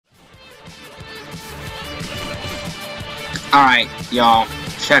Alright, y'all,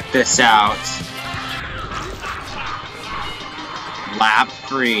 check this out. Lap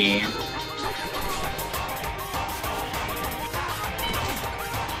 3.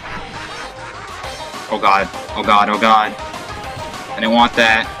 Oh god, oh god, oh god. I didn't want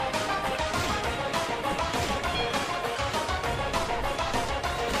that.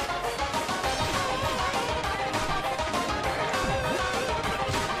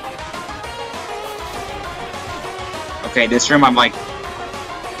 Okay, this room I'm like,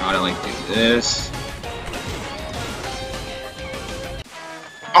 how do I like do this?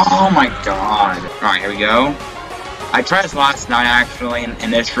 Oh my god. Alright, here we go. I tried this last night actually,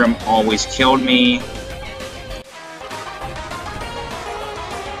 and this room always killed me.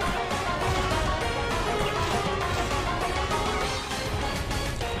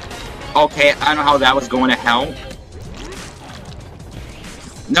 Okay, I don't know how that was going to help.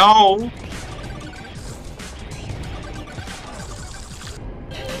 No!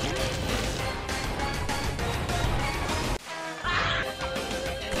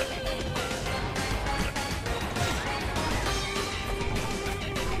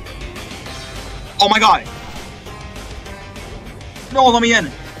 Oh my god! No, let me in!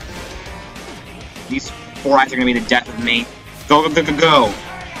 These 4 eyes are gonna be the death of me. Go, go, go, go, go!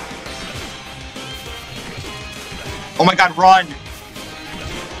 Oh my god, run!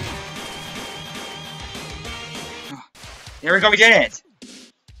 There we go, we did it!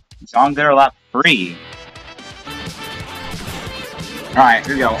 John Gunner lap 3. Alright,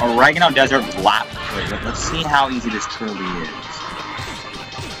 here we go. Oregano Desert lap 3. Let's see how easy this truly is.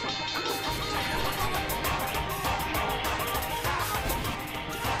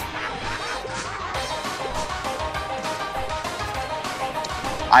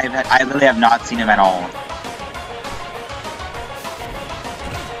 I literally have not seen him at all.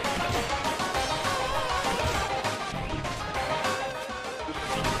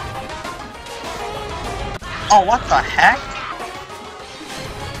 Oh, what the heck?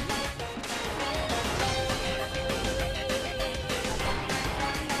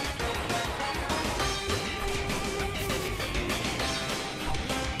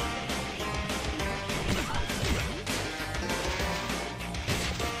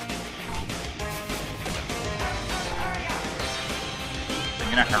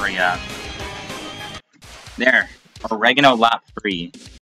 I'm gonna hurry up. There. Oregano lap 3.